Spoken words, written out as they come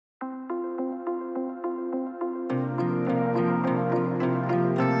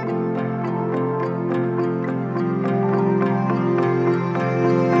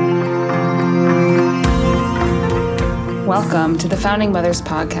Welcome to the Founding Mothers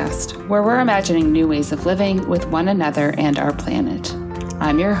Podcast, where we're imagining new ways of living with one another and our planet.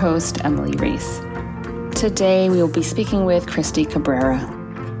 I'm your host, Emily Reese. Today, we will be speaking with Kristie Cabrera.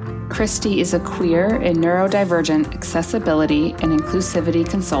 Kristie is a queer and neurodivergent accessibility and inclusivity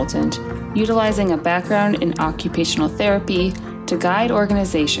consultant, utilizing a background in occupational therapy to guide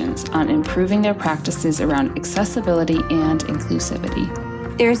organizations on improving their practices around accessibility and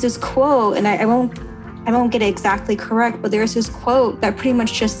inclusivity. There's this quote, and I won't get it exactly correct, but there's this quote that pretty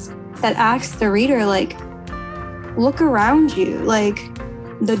much just that asks the reader, like, look around you, like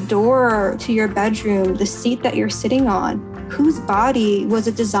the door to your bedroom, the seat that you're sitting on, whose body was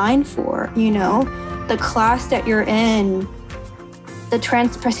it designed for? You know, the class that you're in, the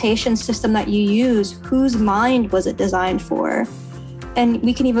transportation system that you use, whose mind was it designed for? And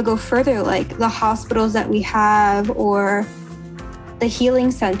we can even go further, like the hospitals that we have or the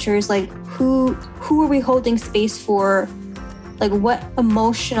healing centers, like who are we holding space for? Like what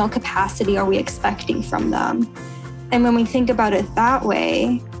emotional capacity are we expecting from them? And when we think about it that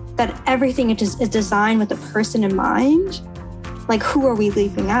way, that everything is designed with the person in mind, like who are we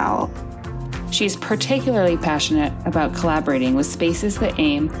leaving out? She's particularly passionate about collaborating with spaces that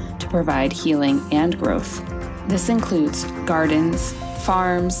aim to provide healing and growth. This includes gardens,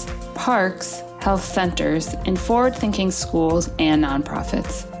 farms, parks, health centers, and forward-thinking schools and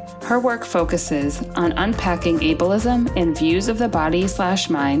nonprofits. Her work focuses on unpacking ableism and views of the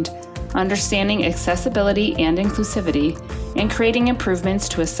body/mind, understanding accessibility and inclusivity, and creating improvements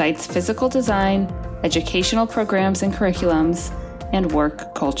to a site's physical design, educational programs and curriculums, and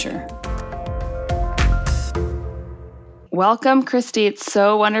work culture. Welcome, Kristie. It's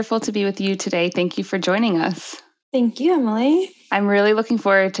so wonderful to be with you today. Thank you for joining us. Thank you, Emily. I'm really looking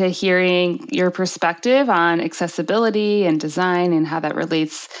forward to hearing your perspective on accessibility and design and how that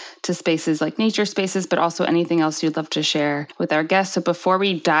relates to spaces like nature spaces, but also anything else you'd love to share with our guests. So before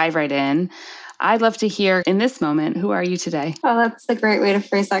we dive right in, I'd love to hear in this moment, who are you today? Oh, that's a great way to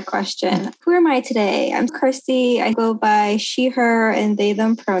phrase that question. Who am I today? I'm Kristie. I go by she, her, and they,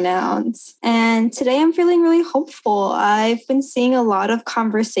 them pronouns. And today I'm feeling really hopeful. I've been seeing a lot of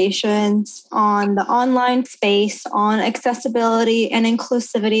conversations on the online space on accessibility and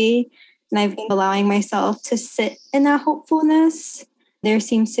inclusivity. And I've been allowing myself to sit in that hopefulness. There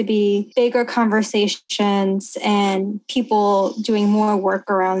seems to be bigger conversations and people doing more work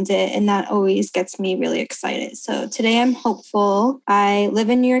around it. And that always gets me really excited. So today I'm hopeful. I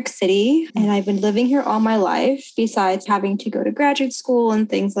live in New York City and I've been living here all my life, besides having to go to graduate school and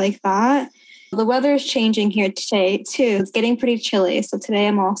things like that. The weather is changing here today too. It's getting pretty chilly. So today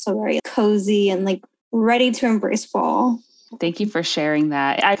I'm also very cozy and like ready to embrace fall. Thank you for sharing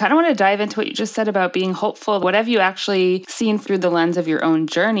that. I kind of want to dive into what you just said about being hopeful. What have you actually seen through the lens of your own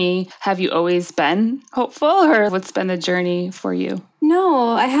journey? Have you always been hopeful, or what's been the journey for you? No,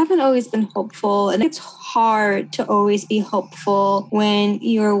 I haven't always been hopeful. And it's hard to always be hopeful when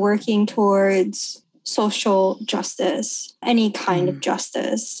you're working towards social justice, any kind of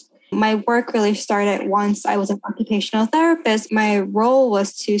justice. My work really started once I was an occupational therapist. My role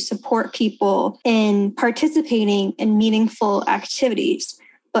was to support people in participating in meaningful activities.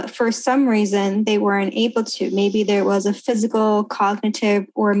 But for some reason, they weren't able to. Maybe there was a physical, cognitive,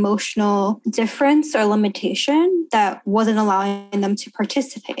 or emotional difference or limitation that wasn't allowing them to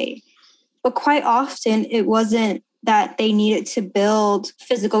participate. But quite often, it wasn't that they needed to build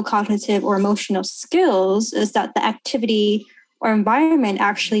physical, cognitive, or emotional skills, is that the activity or environment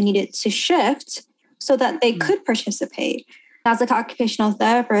actually needed to shift so that they could participate. As an occupational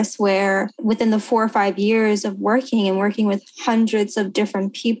therapist, where within the 4 or 5 years of working with hundreds of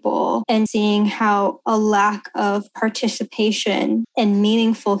different people and seeing how a lack of participation in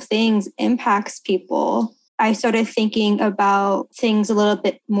meaningful things impacts people, I started thinking about things a little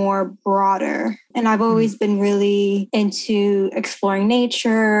bit more broader. And I've always been really into exploring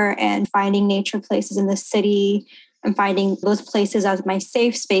nature and finding nature places in the city and finding those places as my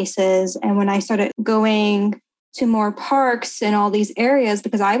safe spaces. And when I started going to more parks and all these areas,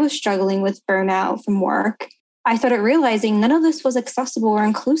 because I was struggling with burnout from work, I started realizing none of this was accessible or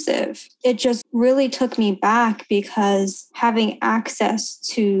inclusive. It just really took me back, because having access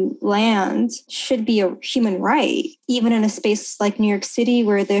to land should be a human right. Even in a space like New York City,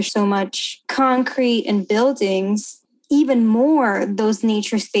 where there's so much concrete and buildings, even more, those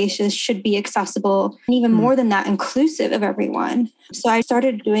nature spaces should be accessible, and even more than that, inclusive of everyone. So I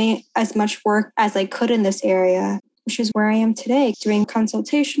started doing as much work as I could in this area, which is where I am today, doing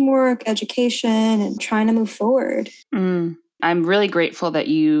consultation work, education, and trying to move forward. I'm really grateful that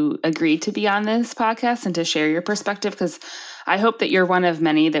you agreed to be on this podcast and to share your perspective, because I hope that you're one of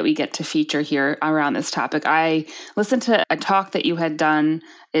many that we get to feature here around this topic. I listened to a talk that you had done.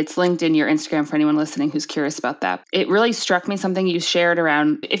 It's linked in your Instagram for anyone listening who's curious about that. It really struck me something you shared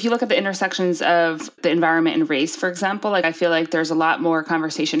around, if you look at the intersections of the environment and race, for example, like I feel like there's a lot more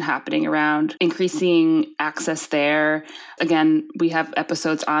conversation happening around increasing access there. Again, we have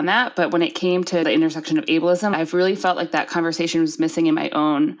episodes on that, but when it came to the intersection of ableism, I've really felt like that conversation was missing in my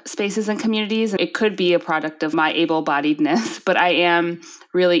own spaces and communities. It could be a product of my able-bodiedness, but I am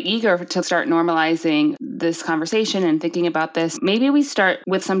really eager to start normalizing this conversation and thinking about this. Maybe we start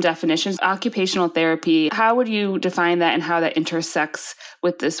with some definitions. Occupational therapy, how would you define that and how that intersects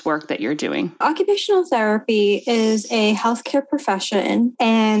with this work that you're doing? Occupational therapy is a healthcare profession,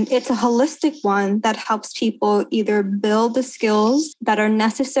 and it's a holistic one that helps people either build the skills that are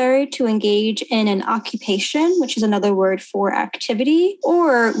necessary to engage in an occupation, which is another word for activity,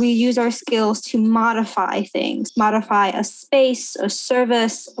 or we use our skills to modify things, modify a space, a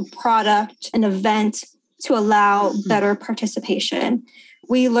service, a product, an event to allow better participation.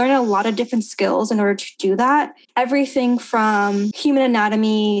 We learn a lot of different skills in order to do that. Everything from human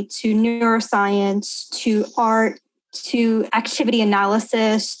anatomy to neuroscience to art to activity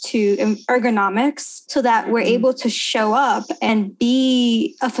analysis to ergonomics, so that we're able to show up and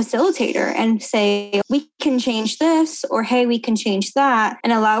be a facilitator and say, we can change this, or hey, we can change that,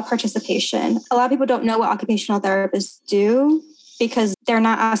 and allow participation. A lot of people don't know what occupational therapists do because they're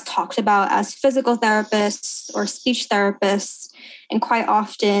not as talked about as physical therapists or speech therapists. And quite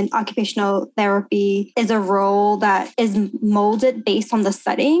often, occupational therapy is a role that is molded based on the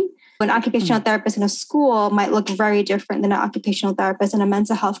setting. An occupational therapist in a school might look very different than an occupational therapist in a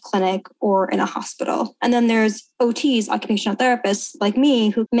mental health clinic or in a hospital. And then there's OTs, occupational therapists like me,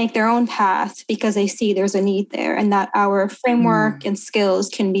 who make their own path because they see there's a need there and that our framework and skills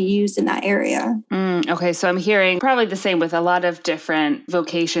can be used in that area. Okay, so I'm hearing probably the same with a lot of different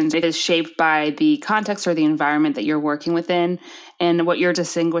vocations. It is shaped by the context or the environment that you're working within. And what you're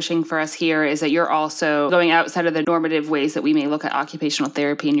distinguishing for us here is that you're also going outside of the normative ways that we may look at occupational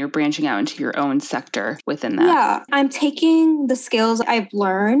therapy, and you're branching out into your own sector within that. Yeah, I'm taking the skills I've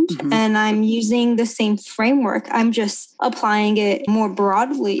learned and I'm using the same framework. I'm just applying it more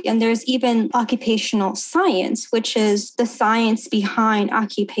broadly. And there's even occupational science, which is the science behind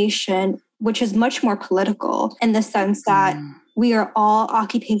occupation, which is much more political in the sense that we are all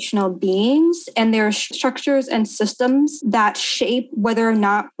occupational beings, and there are structures and systems that shape whether or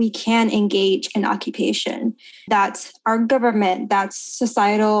not we can engage in occupation. That's our government, that's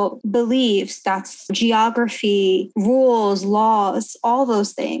societal beliefs, that's geography, rules, laws, all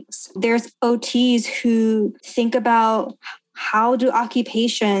those things. There's OTs who think about how do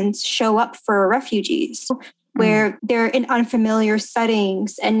occupations show up for refugees, where they're in unfamiliar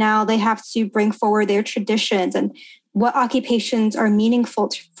settings and now they have to bring forward their traditions and what occupations are meaningful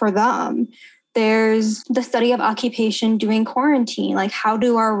for them. There's the study of occupation during quarantine. Like, how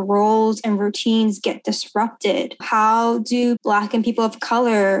do our roles and routines get disrupted? How do Black and people of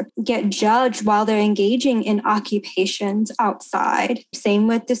color get judged while they're engaging in occupations outside? Same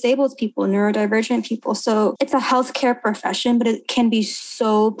with disabled people, neurodivergent people. So it's a healthcare profession, but it can be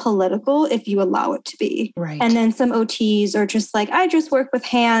so political if you allow it to be. Right. And then some OTs are just like, I just work with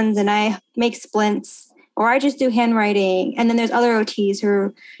hands and I make splints, or I just do handwriting. And then there's other OTs who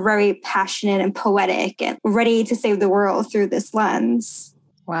are very passionate and poetic and ready to save the world through this lens.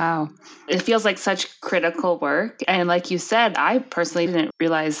 Wow. It feels like such critical work. And like you said, I personally didn't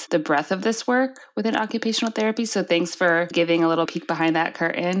realize the breadth of this work within occupational therapy. So thanks for giving a little peek behind that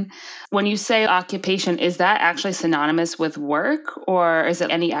curtain. When you say occupation, is that actually synonymous with work, or is it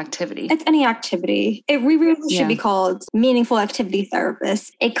any activity? It's any activity. We really should be called meaningful activity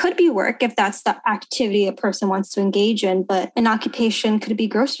therapists. It could be work if that's the activity a person wants to engage in, but an occupation could be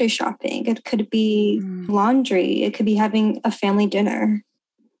grocery shopping. It could be laundry. It could be having a family dinner.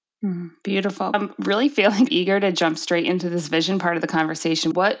 Beautiful. I'm really feeling eager to jump straight into this vision part of the conversation.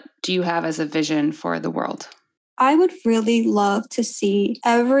 What do you have as a vision for the world? I would really love to see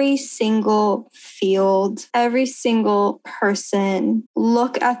every single field, every single person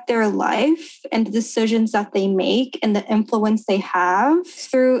look at their life and the decisions that they make and the influence they have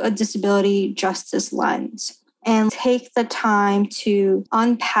through a disability justice lens, and take the time to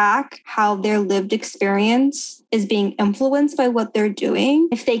unpack how their lived experience is being influenced by what they're doing.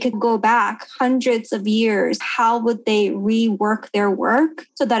 If they could go back hundreds of years, how would they rework their work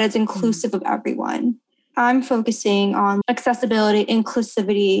so that it's inclusive of everyone? I'm focusing on accessibility,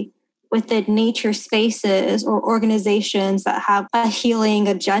 inclusivity within nature spaces or organizations that have a healing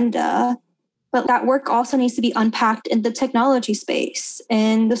agenda. But that work also needs to be unpacked in the technology space,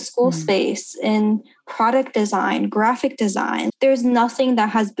 in the school space, in product design, graphic design. There's nothing that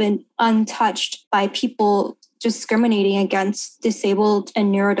has been untouched by people discriminating against disabled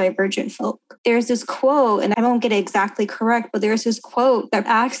and neurodivergent folk. There's this quote, and I won't get it exactly correct, but there's this quote that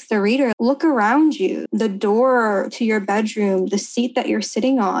asks the reader, look around you, the door to your bedroom, the seat that you're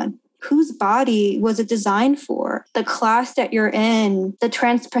sitting on. Whose body was it designed for? The class that you're in, the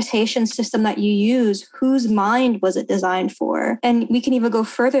transportation system that you use, whose mind was it designed for? And we can even go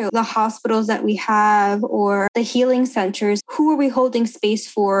further. The hospitals that we have or the healing centers, who are we holding space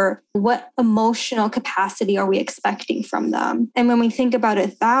for? What emotional capacity are we expecting from them? And when we think about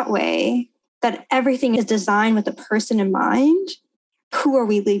it that way, that everything is designed with a person in mind, who are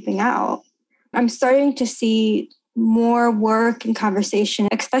we leaving out? I'm starting to see more work and conversation,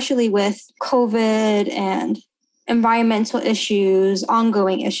 especially with COVID and environmental issues,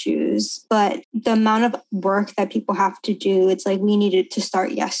 ongoing issues. But the amount of work that people have to do, it's like we needed to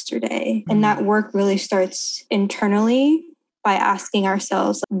start yesterday. And that work really starts internally by asking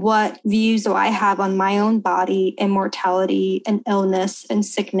ourselves, what views do I have on my own body and mortality and illness and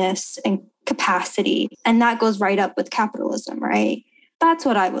sickness and capacity? And that goes right up with capitalism, right? That's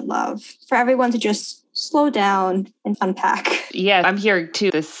what I would love, for everyone to just slow down and unpack. Yeah, I'm here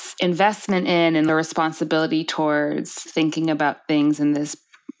too. This investment in and the responsibility towards thinking about things in this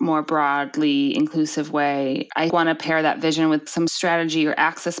more broadly inclusive way. I want to pair that vision with some strategy or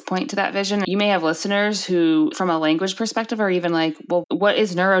access point to that vision. You may have listeners who, from a language perspective, are even like, well, what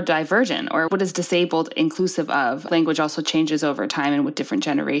is neurodivergent or what is disabled inclusive of? Language also changes over time and with different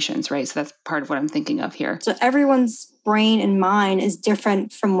generations, right? So that's part of what I'm thinking of here. So everyone's brain and mind is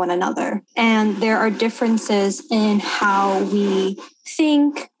different from one another. And there are differences in how we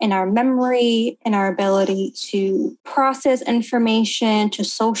think, in our memory, in our ability to process information, to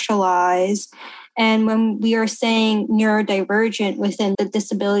socialize. And when we are saying neurodivergent within the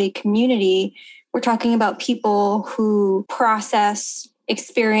disability community, we're talking about people who process,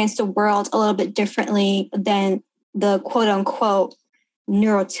 experience the world a little bit differently than the quote unquote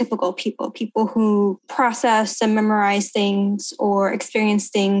neurotypical people who process and memorize things or experience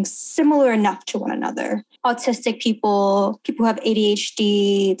things similar enough to one another. Autistic people who have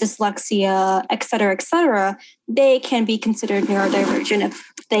ADHD, dyslexia, et cetera, they can be considered neurodivergent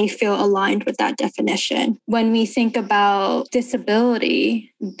if they feel aligned with that definition. When we think about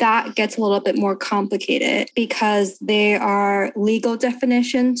disability, that gets a little bit more complicated because there are legal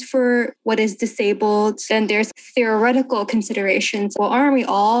definitions for what is disabled. Then there's theoretical considerations. Well, aren't we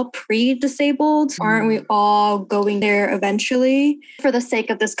all pre-disabled? Aren't we all going there eventually? For the sake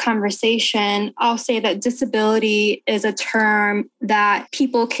of this conversation, I'll say that disability is a term that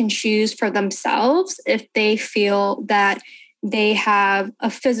people can choose for themselves if they feel that they have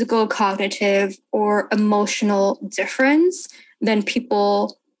a physical, cognitive, or emotional difference than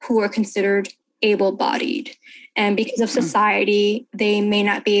people who are considered able-bodied. And because of society, they may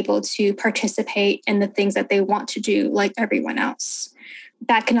not be able to participate in the things that they want to do like everyone else.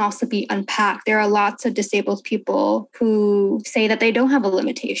 That can also be unpacked. There are lots of disabled people who say that they don't have a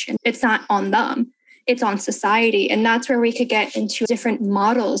limitation. It's not on them. It's on society. And that's where we could get into different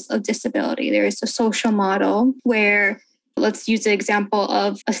models of disability. There is a social model where, let's use the example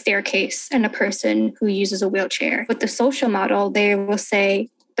of a staircase and a person who uses a wheelchair. With the social model, they will say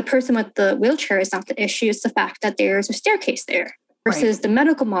the person with the wheelchair is not the issue. It's the fact that there's a staircase there. Versus the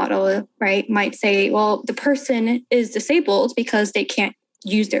medical model, right, might say, well, the person is disabled because they can't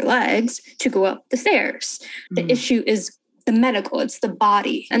use their legs to go up the stairs. The issue is the medical, it's the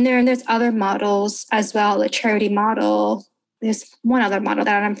body. And there's other models as well, the charity model. There's one other model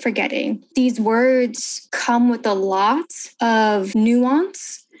that I'm forgetting. These words come with a lot of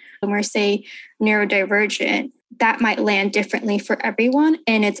nuance. When we say neurodivergent, that might land differently for everyone.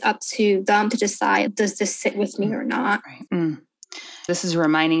 And it's up to them to decide, does this sit with me or not? Right. This is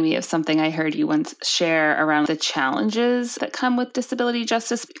reminding me of something I heard you once share around the challenges that come with disability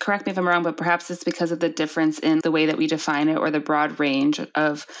justice. Correct me if I'm wrong, but perhaps it's because of the difference in the way that we define it or the broad range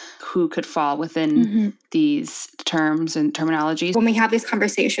of who could fall within these terms and terminologies. When we have these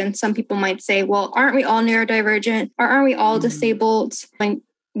conversations, some people might say, well, aren't we all neurodivergent? Or aren't we all disabled? When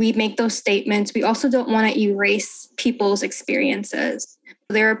we make those statements, we also don't want to erase people's experiences.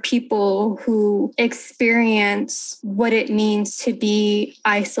 There are people who experience what it means to be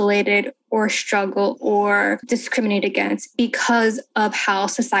isolated or struggle or discriminated against because of how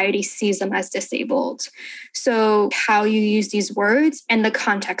society sees them as disabled. So how you use these words and the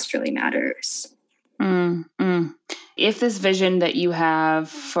context really matters. If this vision that you have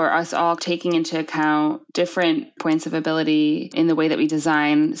for us all taking into account different points of ability in the way that we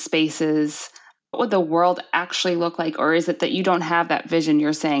design spaces What would the world actually look like? Or is it that you don't have that vision?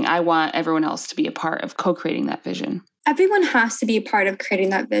 You're saying, I want everyone else to be a part of co-creating that vision. Everyone has to be a part of creating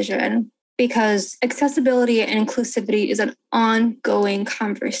that vision because accessibility and inclusivity is an ongoing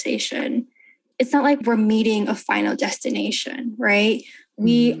conversation. It's not like we're meeting a final destination, right?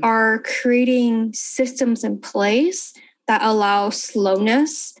 We are creating systems in place that allow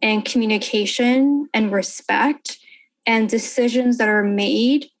slowness and communication and respect and decisions that are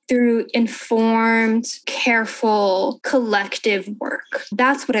made through informed, careful, collective work.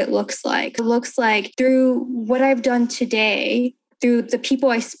 That's what it looks like. It looks like through what I've done today, through the people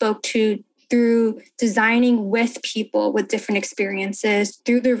I spoke to, through designing with people with different experiences,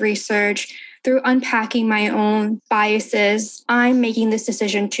 through the research, through unpacking my own biases, I'm making this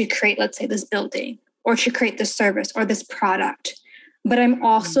decision to create, let's say, this building or to create this service or this product. But I'm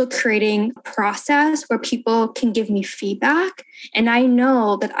also creating a process where people can give me feedback. And I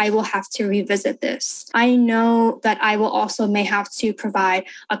know that I will have to revisit this. I know that I will also may have to provide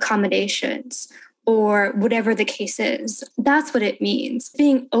accommodations or whatever the case is. That's what it means.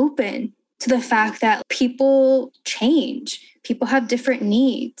 Being open to the fact that people change. People have different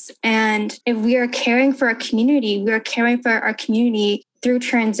needs. And if we are caring for our community, we are caring for our community through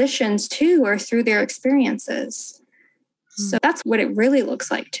transitions too, or through their experiences. So that's what it really looks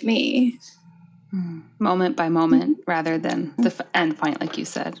like to me. Moment by moment rather than the end point, like you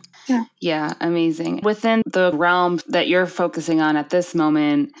said. Yeah. Yeah, amazing. Within the realm that you're focusing on at this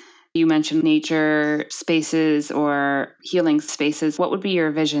moment, you mentioned nature spaces or healing spaces. What would be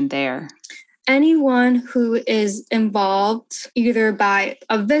your vision there? Anyone who is involved, either by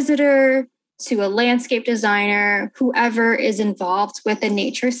a visitor to a landscape designer, whoever is involved with a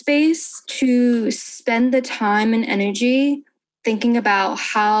nature space, to spend the time and energy thinking about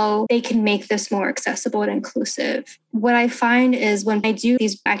how they can make this more accessible and inclusive. What I find is when I do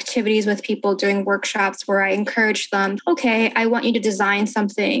these activities with people during workshops where I encourage them, okay, I want you to design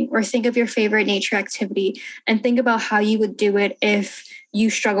something or think of your favorite nature activity and think about how you would do it if you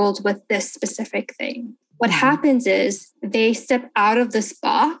struggled with this specific thing. What happens is they step out of this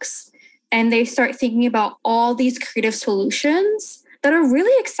box and they start thinking about all these creative solutions that are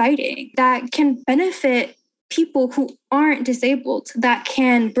really exciting, that can benefit people who aren't disabled, that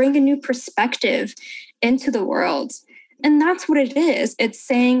can bring a new perspective into the world. And that's what it is. It's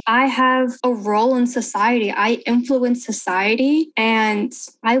saying, I have a role in society. I influence society, and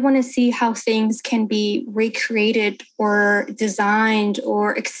I want to see how things can be recreated or designed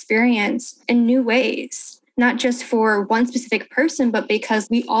or experienced in new ways. Not just for one specific person, but because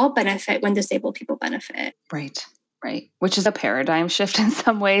we all benefit when disabled people benefit. Right. Which is a paradigm shift in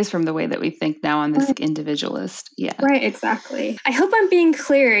some ways from the way that we think now on this individualist. Yeah. Right, exactly. I hope I'm being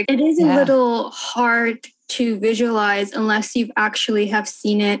clear. It is a little hard to visualize unless you actually have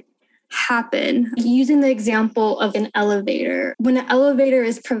seen it happen. Using the example of an elevator. When an elevator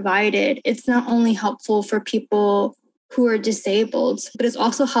is provided, it's not only helpful for people who are disabled, but it's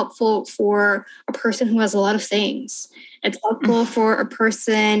also helpful for a person who has a lot of things. It's helpful for a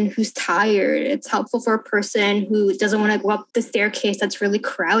person who's tired. It's helpful for a person who doesn't want to go up the staircase that's really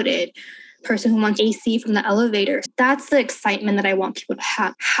crowded. Person who wants AC from the elevator. That's the excitement that I want people to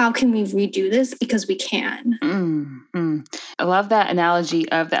have. How can we redo this? Because we can. I love that analogy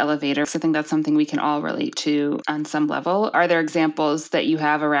of the elevator. So I think that's something we can all relate to on some level. Are there examples that you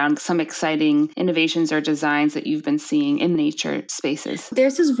have around some exciting innovations or designs that you've been seeing in nature spaces?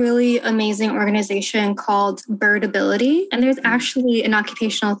 There's this really amazing organization called Birdability, and there's actually an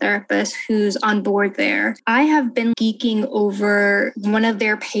occupational therapist who's on board there. I have been geeking over one of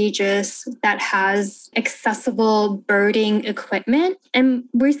their pages that has accessible birding equipment. And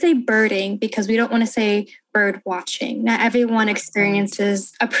we say birding because we don't want to say bird watching. Not everyone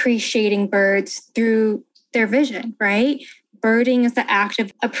experiences appreciating birds through their vision, right? Birding is the act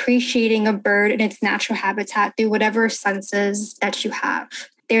of appreciating a bird in its natural habitat through whatever senses that you have.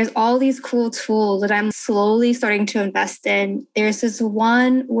 There's all these cool tools that I'm slowly starting to invest in. There's this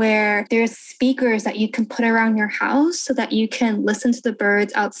one where there's speakers that you can put around your house so that you can listen to the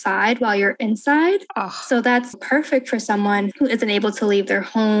birds outside while you're inside. So that's perfect for someone who isn't able to leave their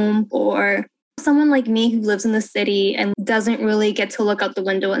home, or someone like me who lives in the city and doesn't really get to look out the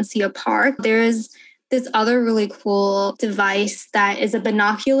window and see a park. There's this other really cool device that is a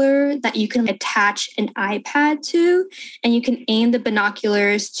binocular that you can attach an iPad to, and you can aim the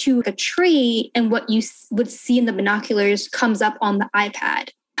binoculars to a tree, and what you would see in the binoculars comes up on the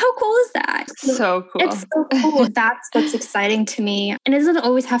iPad. How cool is that? So cool. It's so cool. That's what's exciting to me. And it doesn't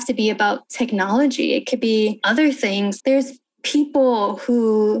always have to be about technology. It could be other things. There's people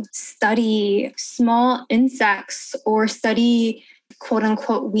who study small insects or study quote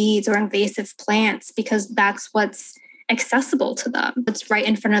unquote weeds or invasive plants because that's what's accessible to them. It's right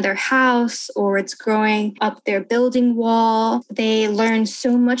in front of their house or it's growing up their building wall. They learn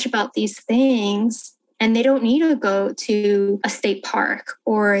so much about these things and they don't need to go to a state park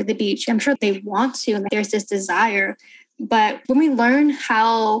or the beach. I'm sure they want to, and there's this desire. But when we learn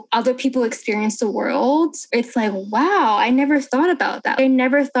how other people experience the world, it's like, wow, I never thought about that. I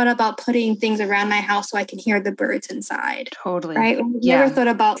never thought about putting things around my house so I can hear the birds inside. Totally. Right? Never thought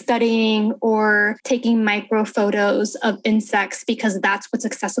about studying or taking micro photos of insects because that's what's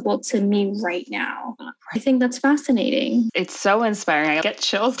accessible to me right now. I think that's fascinating. It's so inspiring. I get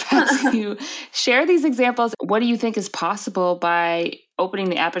chills as you share these examples. What do you think is possible by opening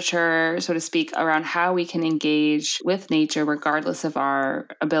the aperture, so to speak, around how we can engage with nature regardless of our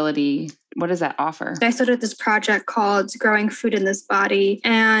ability? What does that offer? I started this project called Growing Food in This Body.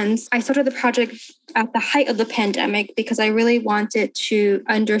 And I started the project at the height of the pandemic because I really wanted to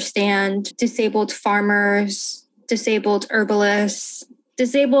understand disabled farmers, disabled herbalists,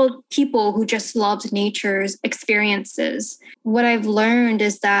 disabled people who just loved nature's experiences. What I've learned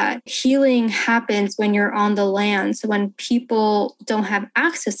is that healing happens when you're on the land. So when people don't have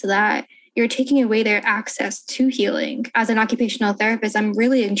access to that, you're taking away their access to healing. As an occupational therapist, I'm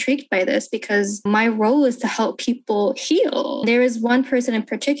really intrigued by this because my role is to help people heal. There is one person in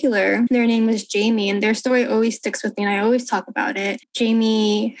particular, their name was Jamie, and their story always sticks with me, and I always talk about it.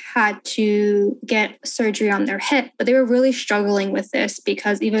 Jamie had to get surgery on their hip, but they were really struggling with this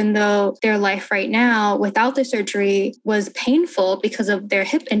because even though their life right now without the surgery was painful because of their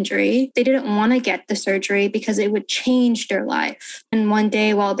hip injury, they didn't want to get the surgery because it would change their life. And one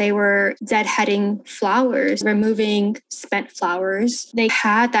day while they were deadheading flowers, removing spent flowers, they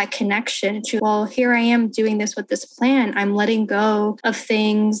had that connection to, well, here I am doing this with this plant. I'm letting go of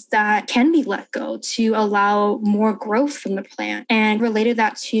things that can be let go to allow more growth from the plant, and related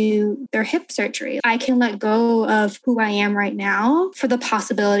that to their hip surgery. I can let go of who I am right now for the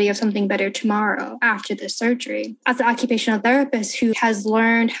possibility of something better tomorrow after this surgery. As an occupational therapist who has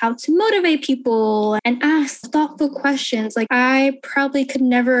learned how to motivate people and ask thoughtful questions, like I probably could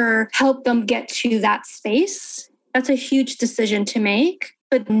never help them get to that space. That's a huge decision to make.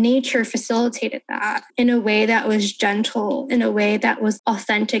 But nature facilitated that in a way that was gentle, in a way that was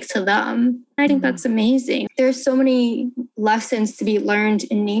authentic to them. I think that's amazing. There's so many lessons to be learned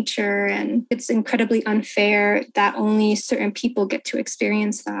in nature, and it's incredibly unfair that only certain people get to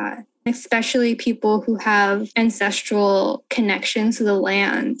experience that. Especially people who have ancestral connections to the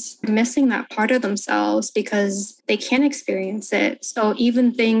land, missing that part of themselves because they can't experience it. So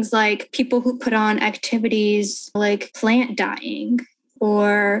even things like people who put on activities like plant dyeing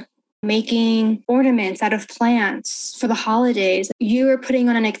or making ornaments out of plants for the holidays, you are putting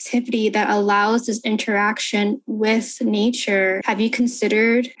on an activity that allows this interaction with nature. Have you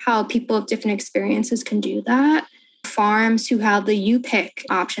considered how people of different experiences can do that? Farms who have the you pick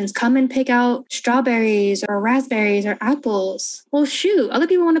options, come and pick out strawberries or raspberries or apples. Well, shoot, other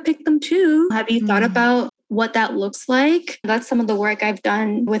people want to pick them too. Have you thought about what that looks like? That's some of the work I've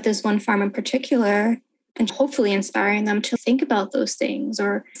done with this one farm in particular, and hopefully inspiring them to think about those things.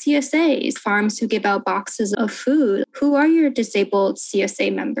 Or CSAs, farms who give out boxes of food. Who are your disabled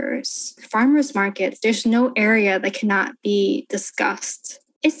CSA members? Farmers markets, there's no area that cannot be discussed.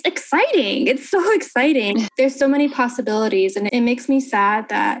 It's exciting. It's so exciting. There's so many possibilities, and it makes me sad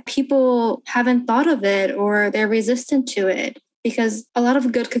that people haven't thought of it or they're resistant to it because a lot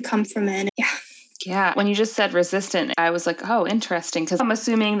of good could come from it. Yeah. When you just said resistant, I was like, oh, interesting. Because I'm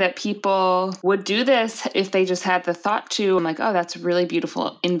assuming that people would do this if they just had the thought to. I'm like, oh, that's a really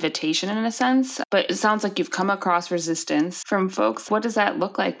beautiful invitation in a sense. But it sounds like you've come across resistance from folks. What does that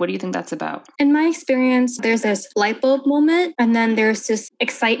look like? What do you think that's about? In my experience, there's this light bulb moment, and then there's this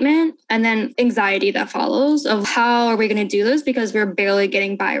excitement, and then anxiety that follows of how are we going to do this because we're barely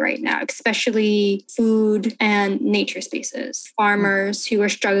getting by right now, especially food and nature spaces. Farmers who are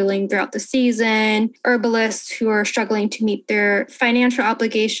struggling throughout the season, herbalists who are struggling to meet their financial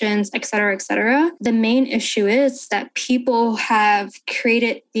obligations, et cetera, et cetera. The main issue is that people have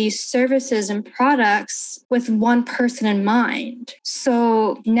created these services and products with one person in mind.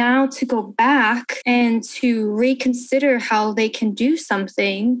 So now to go back and to reconsider how they can do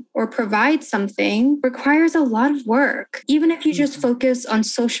something or provide something requires a lot of work. Even if you just focus on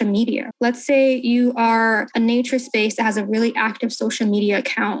social media. Let's say you are a nature space that has a really active social media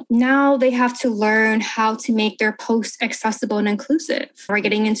account. Now they have to learn how to make their posts accessible and inclusive. We're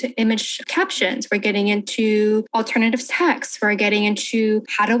getting into image captions. We're getting into alternative text. We're getting into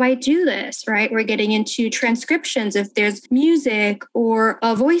how do I do this, right? We're getting into transcriptions if there's music or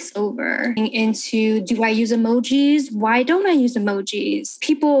a voiceover. Into do I use emojis? Why don't I use emojis?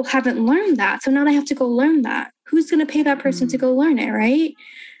 People haven't learned that. So now they have to go learn that. Who's going to pay that person to go learn it, right?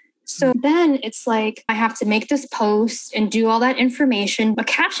 So then it's like, I have to make this post and do all that information. A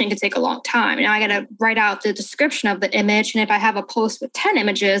caption could take a long time. Now I got to write out the description of the image. And if I have a post with 10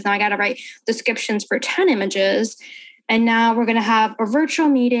 images, now I got to write descriptions for 10 images. And now we're going to have a virtual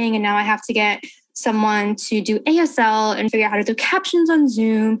meeting. And now I have to get someone to do ASL and figure out how to do captions on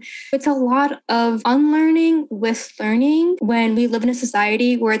Zoom. It's a lot of unlearning with learning when we live in a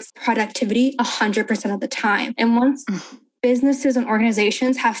society where it's productivity 100% of the time. And once businesses and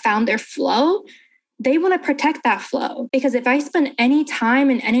organizations have found their flow, they want to protect that flow. Because if I spend any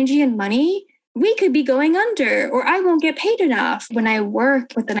time and energy and money, we could be going under, or I won't get paid enough. When I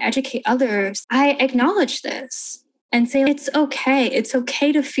work with and educate others, I acknowledge this and say, it's okay. It's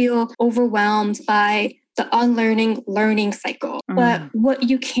okay to feel overwhelmed by the unlearning learning cycle. But what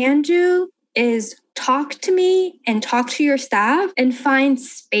you can do is talk to me and talk to your staff and find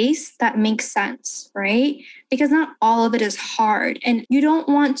space that makes sense, right? Because not all of it is hard. And you don't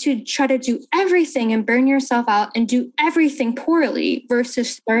want to try to do everything and burn yourself out and do everything poorly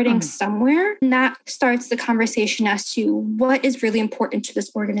versus starting somewhere. And that starts the conversation as to what is really important to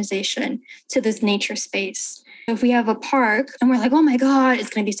this organization, to this nature space. If we have a park and we're like, oh my God, it's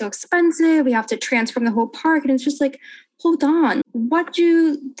going to be so expensive. We have to transform the whole park. And it's just like, hold on. What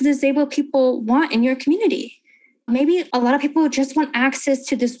do disabled people want in your community? Maybe a lot of people just want access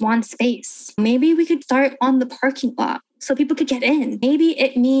to this one space. Maybe we could start on the parking lot so people could get in. Maybe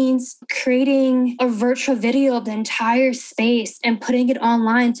it means creating a virtual video of the entire space and putting it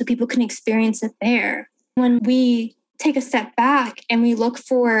online so people can experience it there. When we take a step back and we look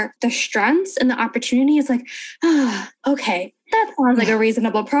for the strengths and the opportunity, it's like, okay, that sounds like a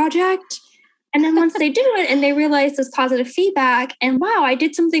reasonable project. And then once they do it and they realize there's positive feedback and wow, I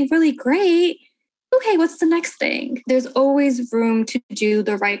did something really great. Okay, what's the next thing? There's always room to do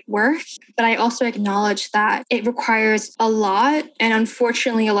the right work, but I also acknowledge that it requires a lot. And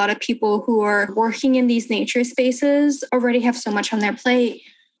unfortunately, a lot of people who are working in these nature spaces already have so much on their plate.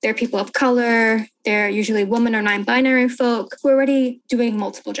 They're people of color. They're usually women or non-binary folk who are already doing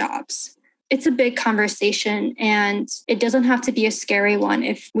multiple jobs. It's a big conversation and it doesn't have to be a scary one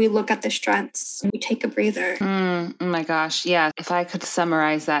if we look at the strengths and we take a breather. Oh my gosh. Yeah. If I could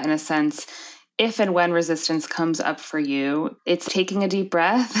summarize that in a sense, if and when resistance comes up for you, it's taking a deep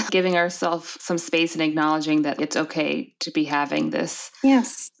breath, giving ourselves some space and acknowledging that it's okay to be having this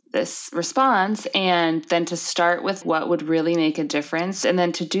response, and then to start with what would really make a difference. And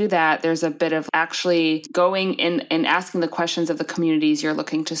then to do that, there's a bit of actually going in and asking the questions of the communities you're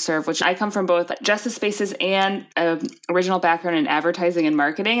looking to serve, which I come from both justice spaces and original background in advertising and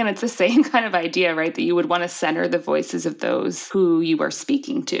marketing. And it's the same kind of idea, right? That you would want to center the voices of those who you are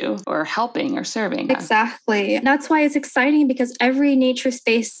speaking to or helping or serving. Exactly. That's why it's exciting, because every nature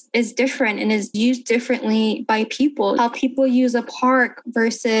space is different and is used differently by people. How people use a park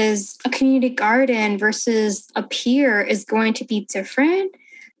versus a community garden versus a pier is going to be different.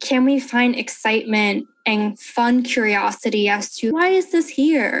 Can we find excitement and fun curiosity as to why is this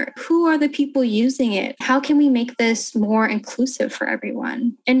here? Who are the people using it? How can we make this more inclusive for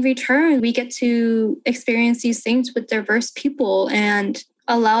everyone? In return, we get to experience these things with diverse people and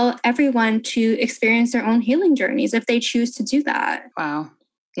allow everyone to experience their own healing journeys if they choose to do that. Wow.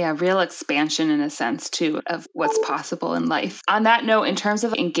 Yeah, real expansion in a sense, too, of what's possible in life. On that note, in terms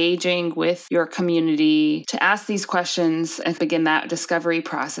of engaging with your community to ask these questions and begin that discovery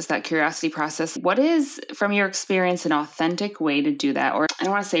process, that curiosity process, what is, from your experience, an authentic way to do that? Or I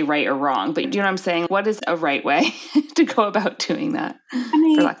don't want to say right or wrong, but do you know what I'm saying? What is a right way to go about doing that,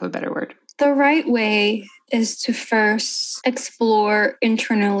 for lack of a better word? The right way is to first explore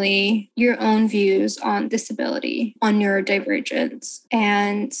internally your own views on disability, on neurodivergence,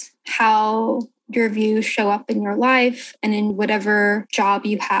 and how your views show up in your life and in whatever job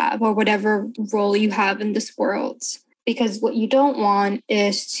you have or whatever role you have in this world. Because what you don't want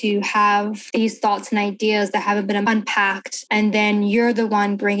is to have these thoughts and ideas that haven't been unpacked, and then you're the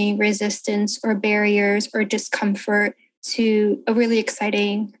one bringing resistance or barriers or discomfort to a really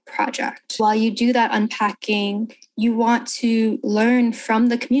exciting project. While you do that unpacking, you want to learn from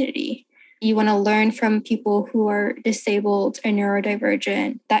the community. You want to learn from people who are disabled and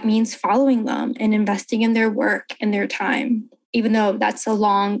neurodivergent. That means following them and investing in their work and their time. Even though that's a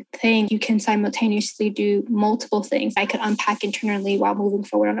long thing, you can simultaneously do multiple things. I could unpack internally while moving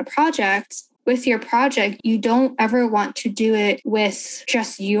forward on a project. with your project, you don't ever want to do it with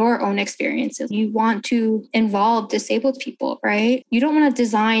just your own experiences. You want to involve disabled people, right? You don't want to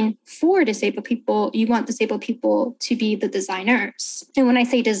design for disabled people. You want disabled people to be the designers. And when I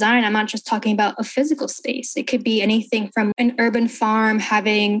say design, I'm not just talking about a physical space. It could be anything from an urban farm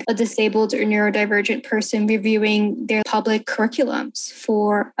having a disabled or neurodivergent person reviewing their public curriculums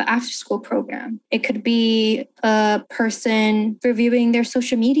for an after-school program. It could be a person reviewing their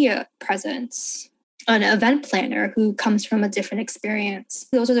social media presence, an event planner who comes from a different experience.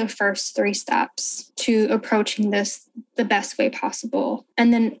 Those are the first 3 steps to approaching this the best way possible.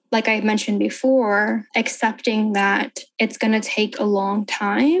 And then, like I mentioned before, accepting that it's going to take a long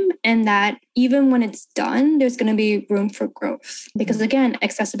time and that even when it's done, there's going to be room for growth. Because again,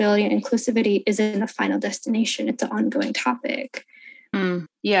 accessibility and inclusivity isn't a final destination. It's an ongoing topic.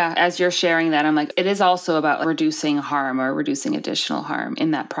 Yeah, as you're sharing that, I'm like, it is also about reducing harm or reducing additional harm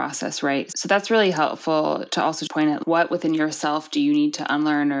in that process, right? So that's really helpful to also point out what within yourself do you need to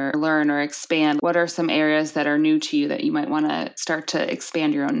unlearn or learn or expand? What are some areas that are new to you that you might want to start to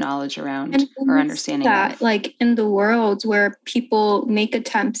expand your own knowledge around or understanding that, of? like in the world where people make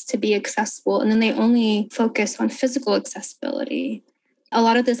attempts to be accessible and then they only focus on physical accessibility. A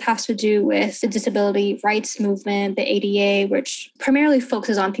lot of this has to do with the disability rights movement, the ADA, which primarily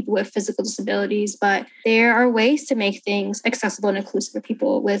focuses on people with physical disabilities, but there are ways to make things accessible and inclusive for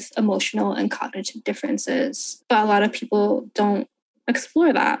people with emotional and cognitive differences. But a lot of people don't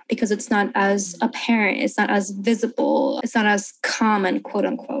explore that because it's not as apparent, it's not as visible, it's not as common, quote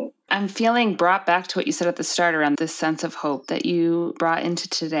unquote. I'm feeling brought back to what you said at the start around this sense of hope that you brought into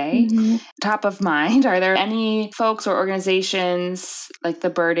today. Mm-hmm. Top of mind, are there any folks or organizations like the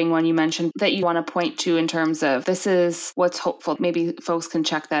birding one you mentioned that you want to point to in terms of this is what's hopeful? Maybe folks can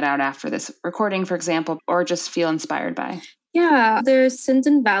check that out after this recording, for example, or just feel inspired by. Yeah, there's Sins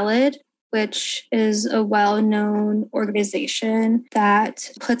Invalid, which is a well-known organization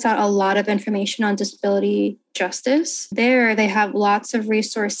that puts out a lot of information on disability justice. There, they have lots of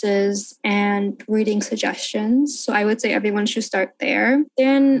resources and reading suggestions. So I would say everyone should start there.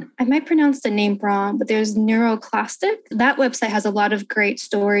 Then I might pronounce the name wrong, but there's Neuroclastic. That website has a lot of great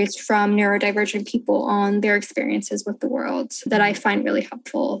stories from neurodivergent people on their experiences with the world that I find really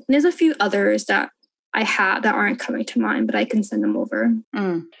helpful. And there's a few others that I have that aren't coming to mind, but I can send them over.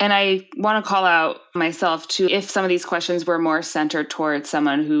 And I want to call out myself too, if some of these questions were more centered towards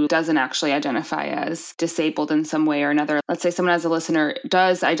someone who doesn't actually identify as disabled in some way or another. Let's say someone as a listener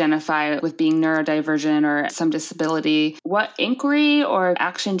does identify with being neurodivergent or some disability. What inquiry or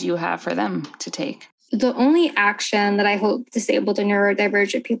action do you have for them to take? The only action that I hope disabled and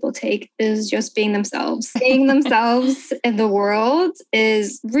neurodivergent people take is just being themselves. Being themselves in the world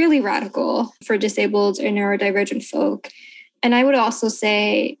is really radical for disabled or neurodivergent folk. And I would also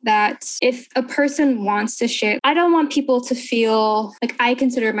say that if a person wants to share, I don't want people to feel like I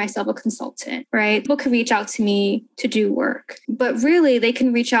consider myself a consultant, right? People can reach out to me to do work, but really they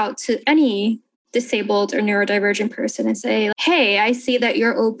can reach out to any disabled or neurodivergent person and say, hey, I see that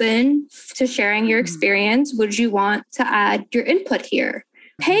you're open to sharing your experience. Would you want to add your input here?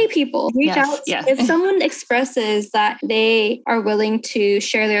 Hey, people, reach out. Yes. If someone expresses that they are willing to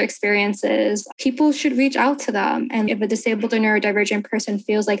share their experiences, people should reach out to them. And if a disabled or neurodivergent person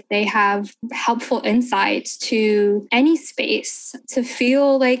feels like they have helpful insights to any space, to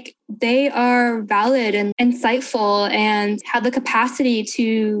feel like they are valid and insightful and have the capacity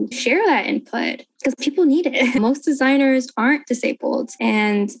to share that input, because people need it. Most designers aren't disabled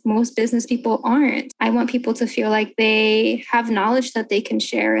and most business people aren't. I want people to feel like they have knowledge that they can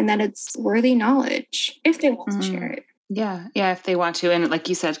share and that it's worthy knowledge if they want to share it. Yeah, if they want to. And like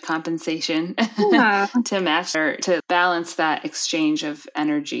you said, compensation to match or to balance that exchange of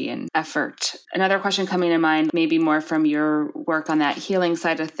energy and effort. Another question coming to mind, maybe more from your work on that healing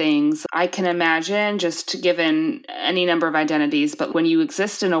side of things. I can imagine, just given any number of identities, but when you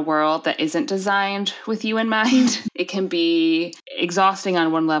exist in a world that isn't designed with you in mind, it can be exhausting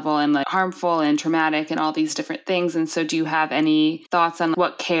on one level and like harmful and traumatic and all these different things. And so do you have any thoughts on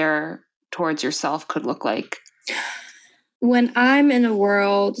what care towards yourself could look like? When I'm in a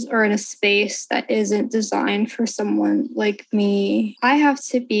world or in a space that isn't designed for someone like me, I have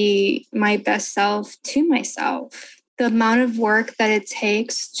to be my best self to myself. The amount of work that it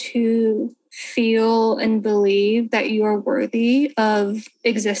takes to feel and believe that you are worthy of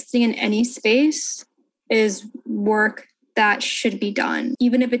existing in any space is work that should be done.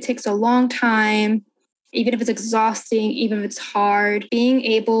 Even if it takes a long time, even if it's exhausting, even if it's hard, being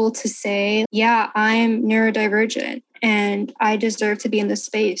able to say, yeah, I'm neurodivergent. and I deserve to be in this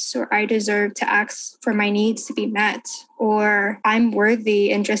space, or I deserve to ask for my needs to be met, or I'm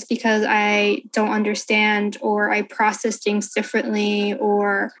worthy. And just because I don't understand, or I process things differently,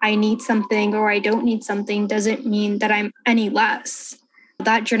 or I need something, or I don't need something, doesn't mean that I'm any less.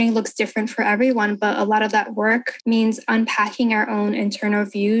 That journey looks different for everyone, but a lot of that work means unpacking our own internal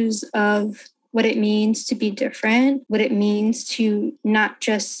views of what it means to be different, what it means to not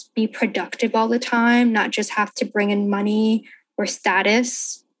just be productive all the time, not just have to bring in money or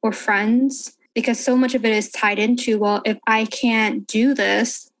status or friends, because so much of it is tied into, well, if I can't do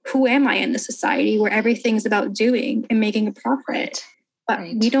this, who am I in the society where everything's about doing and making a profit? But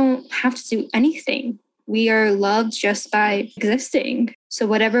we don't have to do anything. We are loved just by existing. So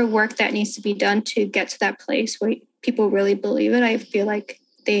whatever work that needs to be done to get to that place where people really believe it, I feel like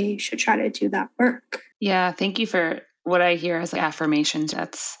they should try to do that work. Yeah, thank you for what I hear as affirmations.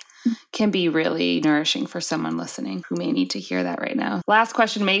 That's can be really nourishing for someone listening who may need to hear that right now. Last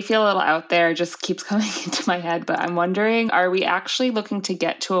question may feel a little out there, just keeps coming into my head, but I'm wondering, are we actually looking to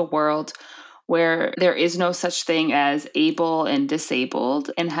get to a world where there is no such thing as able and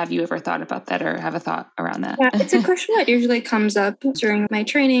disabled? And have you ever thought about that or have a thought around that? Yeah, it's a question that usually comes up during my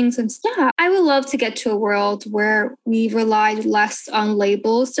trainings. And yeah, I would love to get to a world where we relied less on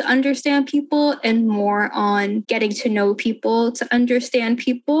labels to understand people and more on getting to know people to understand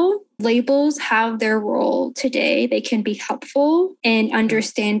people. Labels have their role today. They can be helpful in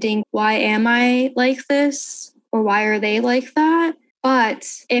understanding, why am I like this? Or why are they like that? But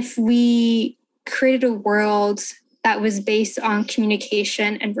if we created a world that was based on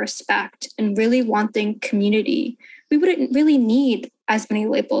communication and respect and really wanting community, we wouldn't really need as many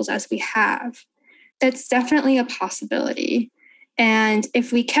labels as we have. That's definitely a possibility. And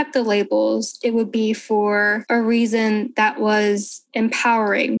if we kept the labels, it would be for a reason that was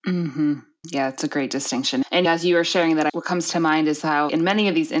empowering. Mm-hmm. Yeah, it's a great distinction. And as you were sharing that, what comes to mind is how in many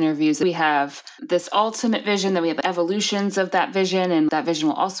of these interviews, we have this ultimate vision, then we have evolutions of that vision, and that vision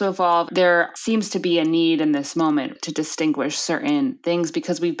will also evolve. There seems to be a need in this moment to distinguish certain things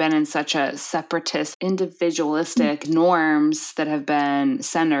because we've been in such a separatist, individualistic norms that have been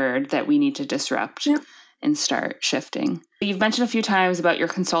centered that we need to disrupt. Yep. And start shifting. You've mentioned a few times about your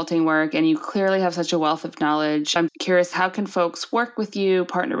consulting work, and you clearly have such a wealth of knowledge. I'm curious, how can folks work with you,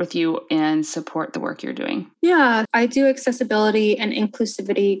 partner with you, and support the work you're doing? Yeah, I do accessibility and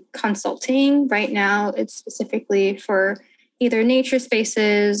inclusivity consulting. Right now, it's specifically for either nature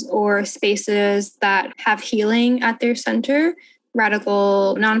spaces or spaces that have healing at their center,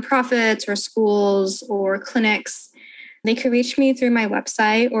 radical nonprofits or schools or clinics. They could reach me through my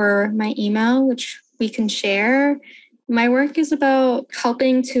website or my email, which we can share. My work is about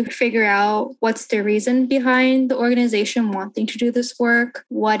helping to figure out what's the reason behind the organization wanting to do this work,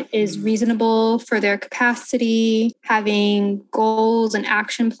 what is reasonable for their capacity, having goals and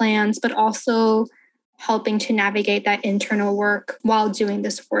action plans, but also helping to navigate that internal work while doing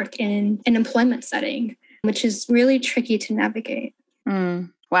this work in an employment setting, which is really tricky to navigate.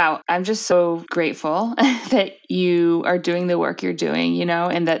 Wow. I'm just so grateful that you are doing the work you're doing,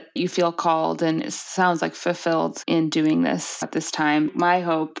 and that you feel called and it sounds like fulfilled in doing this at this time. My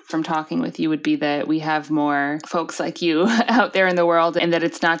hope from talking with you would be that we have more folks like you out there in the world, and that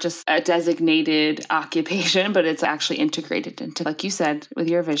it's not just a designated occupation, but it's actually integrated into, like you said, with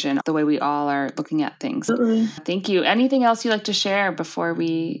your vision, the way we all are looking at things. Absolutely. Thank you. Anything else you'd like to share before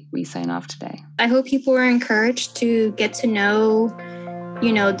we sign off today? I hope people are encouraged to get to know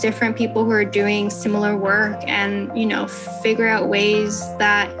different people who are doing similar work and, figure out ways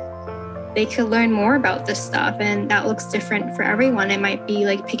that they could learn more about this stuff. And that looks different for everyone. It might be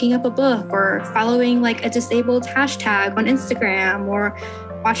like picking up a book or following like a disabled hashtag on Instagram or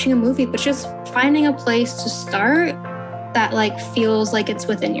watching a movie, but just finding a place to start that like feels like it's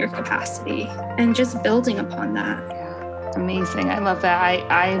within your capacity and just building upon that. Amazing. I love that.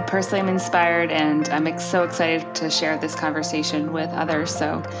 I personally am inspired, and I'm so excited to share this conversation with others.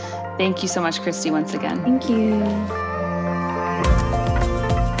 So thank you so much, Kristie, once again. Thank you.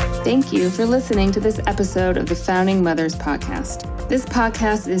 Thank you for listening to this episode of the Founding Mothers Podcast. This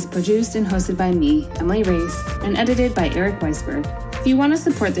podcast is produced and hosted by me, Emily Race, and edited by Eric Weisberg. If you want to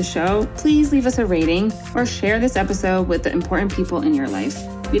support the show, please leave us a rating or share this episode with the important people in your life.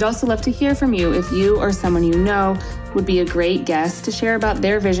 We'd also love to hear from you if you or someone you know would be a great guest to share about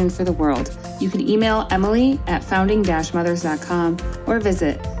their vision for the world. You can email emily@founding-mothers.com or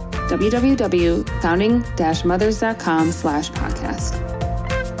visit www.founding-mothers.com/podcast.